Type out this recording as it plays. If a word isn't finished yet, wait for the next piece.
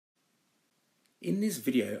In this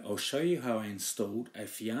video, I'll show you how I installed a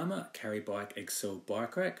Fiamma Carry Bike XL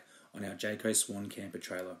bike rack on our Jayco Swan Camper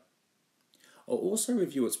trailer. I'll also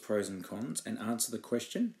review its pros and cons and answer the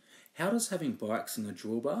question, how does having bikes in the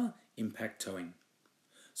drawbar impact towing?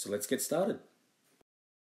 So let's get started.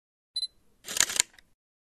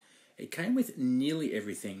 It came with nearly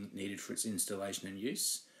everything needed for its installation and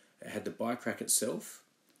use. It had the bike rack itself,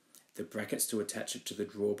 the brackets to attach it to the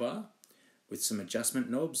drawbar, with some adjustment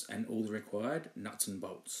knobs and all the required nuts and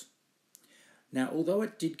bolts. Now, although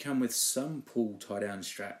it did come with some pull tie-down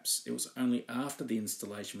straps, it was only after the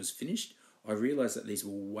installation was finished I realised that these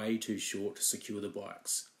were way too short to secure the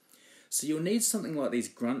bikes. So you'll need something like these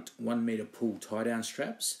Grunt 1 metre pull tie-down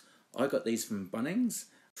straps. I got these from Bunnings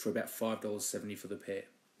for about $5.70 for the pair.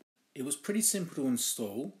 It was pretty simple to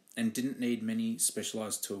install and didn't need many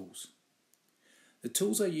specialised tools. The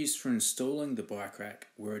tools I used for installing the bike rack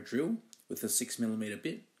were a drill with a 6mm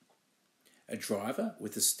bit, a driver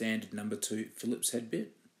with a standard No. 2 Phillips head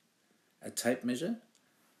bit, a tape measure,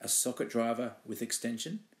 a socket driver with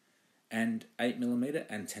extension, and 8mm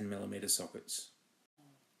and 10mm sockets.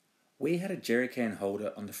 We had a jerry can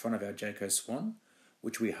holder on the front of our Jayco Swan,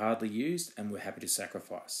 which we hardly used and were happy to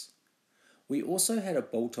sacrifice. We also had a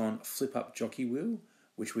bolt-on flip-up jockey wheel,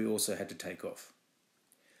 which we also had to take off.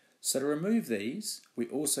 So to remove these, we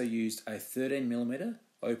also used a 13mm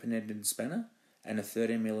open-ended spanner and a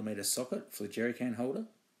 13mm socket for the jerry can holder,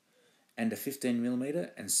 and a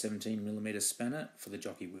 15mm and 17mm spanner for the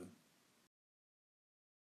jockey wheel.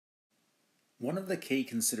 One of the key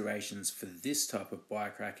considerations for this type of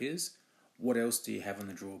bike rack is, what else do you have on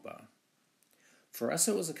the drawbar? For us,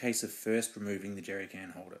 it was a case of first removing the jerry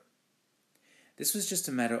can holder. This was just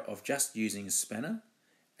a matter of just using a spanner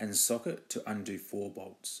and socket to undo 4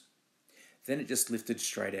 bolts. Then it just lifted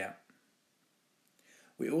straight out.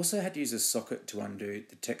 We also had to use a socket to undo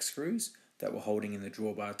the Tech screws that were holding in the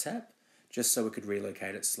drawbar tap, just so we could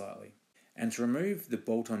relocate it slightly. And to remove the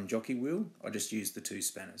bolt-on jockey wheel, I just used the 2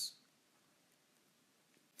 spanners.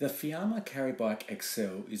 The Fiamma Carry Bike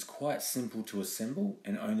XL is quite simple to assemble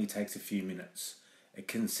and only takes a few minutes. It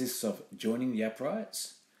consists of joining the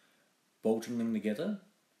uprights, bolting them together,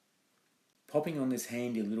 popping on this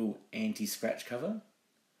handy little anti-scratch cover,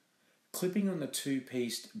 clipping on the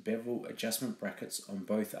 2-piece bevel adjustment brackets on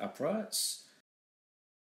both uprights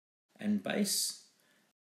and base,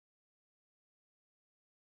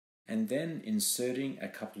 and then inserting a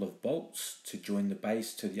couple of bolts to join the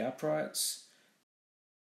base to the uprights,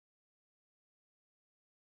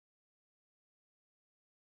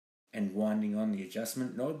 and winding on the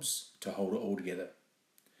adjustment knobs to hold it all together.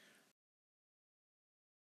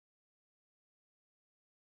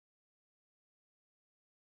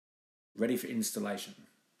 Ready for installation.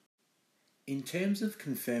 In terms of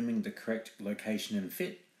confirming the correct location and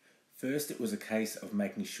fit, first it was a case of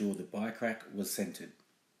making sure the bike rack was centered.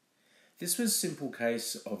 This was a simple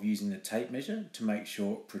case of using the tape measure to make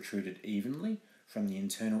sure it protruded evenly from the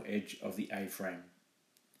internal edge of the A-frame.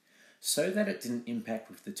 So that it didn't impact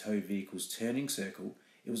with the tow vehicle's turning circle,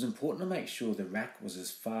 it was important to make sure the rack was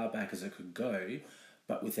as far back as it could go,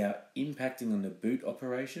 but without impacting on the boot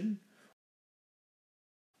operation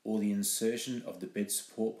or the insertion of the bed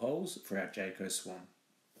support poles for our Jayco Swan.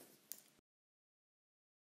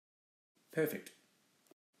 Perfect.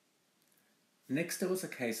 Next, it was a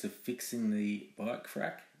case of fixing the bike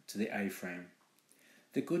rack to the A-frame.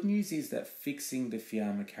 The good news is that fixing the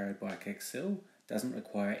Fiamma Carry Bike XL doesn't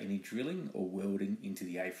require any drilling or welding into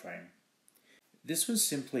the A-frame. This was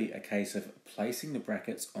simply a case of placing the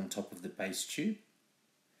brackets on top of the base tube,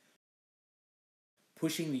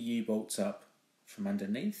 pushing the U-bolts up from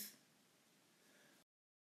underneath,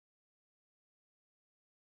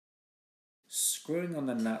 screwing on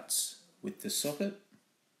the nuts with the socket,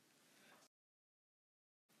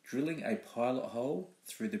 drilling a pilot hole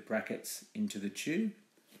through the brackets into the tube,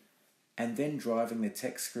 and then driving the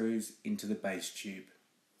Tech screws into the base tube.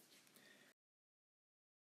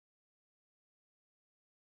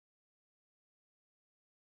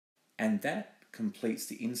 And that completes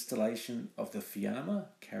the installation of the Fiamma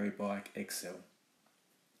Carry Bike XL.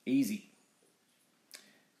 Easy.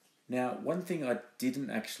 Now, one thing I didn't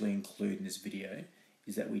actually include in this video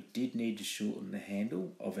is that we did need to shorten the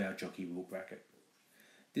handle of our jockey wheel bracket.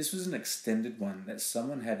 This was an extended one that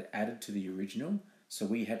someone had added to the original, so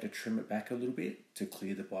we had to trim it back a little bit to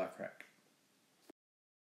clear the bike rack.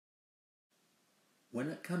 When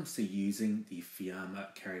it comes to using the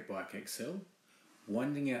Fiamma Carry Bike XL,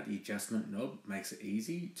 winding out the adjustment knob makes it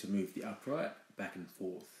easy to move the upright back and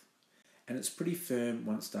forth, and it's pretty firm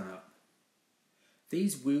once done up.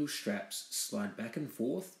 These wheel straps slide back and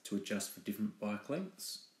forth to adjust for different bike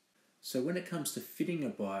lengths. So when it comes to fitting a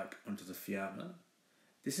bike onto the Fiamma,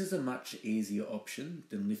 this is a much easier option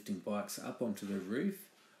than lifting bikes up onto the roof,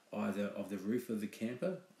 either of the roof of the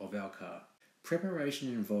camper or of our car. Preparation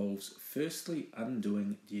involves firstly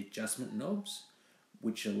undoing the adjustment knobs,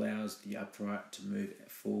 which allows the upright to move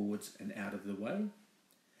forwards and out of the way,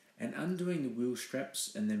 and undoing the wheel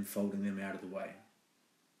straps and then folding them out of the way.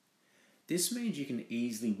 This means you can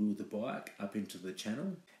easily wheel the bike up into the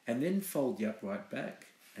channel and then fold the upright back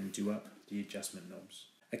and do up the adjustment knobs.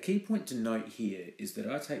 A key point to note here is that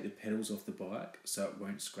I take the pedals off the bike so it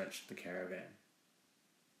won't scratch the caravan.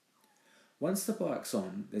 Once the bike's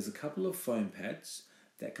on, there's a couple of foam pads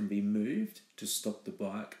that can be moved to stop the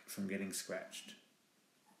bike from getting scratched.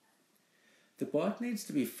 The bike needs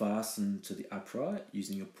to be fastened to the upright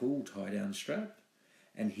using a pull tie-down strap,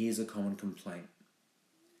 and here's a common complaint.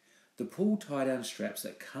 The pull tie-down straps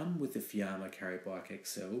that come with the Fiamma Carry Bike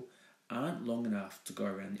XL aren't long enough to go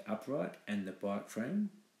around the upright and the bike frame,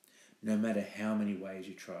 no matter how many ways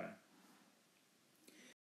you try.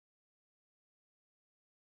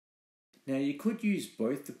 Now you could use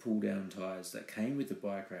both the pull-down ties that came with the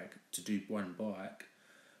bike rack to do one bike,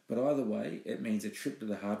 but either way it means a trip to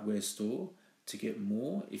the hardware store to get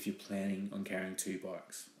more if you're planning on carrying two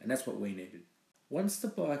bikes, and that's what we needed. Once the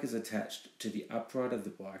bike is attached to the upright of the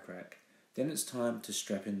bike rack, then it's time to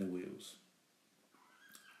strap in the wheels.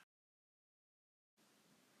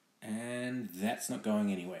 And that's not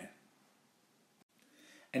going anywhere.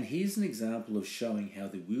 And here's an example of showing how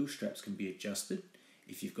the wheel straps can be adjusted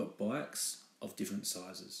if you've got bikes of different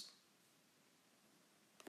sizes.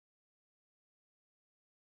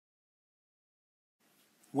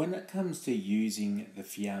 When it comes to using the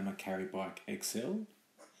Fiamma Carry Bike XL,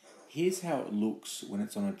 here's how it looks when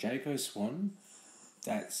it's on a Jayco Swan.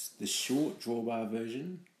 That's the short drawbar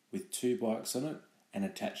version with two bikes on it and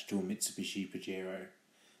attached to a Mitsubishi Pajero,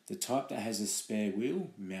 the type that has a spare wheel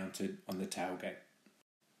mounted on the tailgate.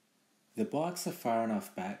 The bikes are far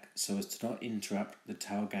enough back so as to not interrupt the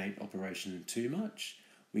tailgate operation too much.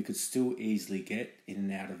 We could still easily get in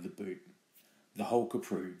and out of the boot. The Hulk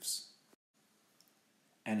approves.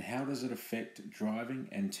 And how does it affect driving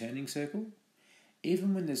and turning circle?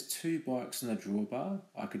 Even when there's two bikes on the drawbar,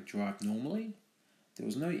 I could drive normally. There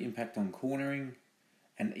was no impact on cornering,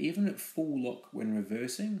 and even at full lock when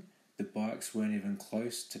reversing, the bikes weren't even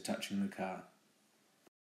close to touching the car.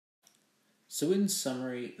 So in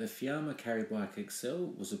summary, the Fiamma Carry Bike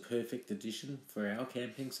XL was a perfect addition for our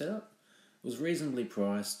camping setup. It was reasonably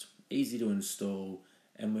priced, easy to install,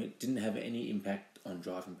 and it didn't have any impact on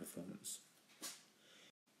driving performance.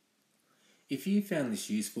 If you found this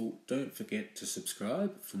useful, don't forget to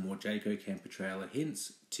subscribe for more Jayco Camper Trailer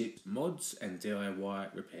hints, tips, mods and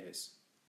DIY repairs.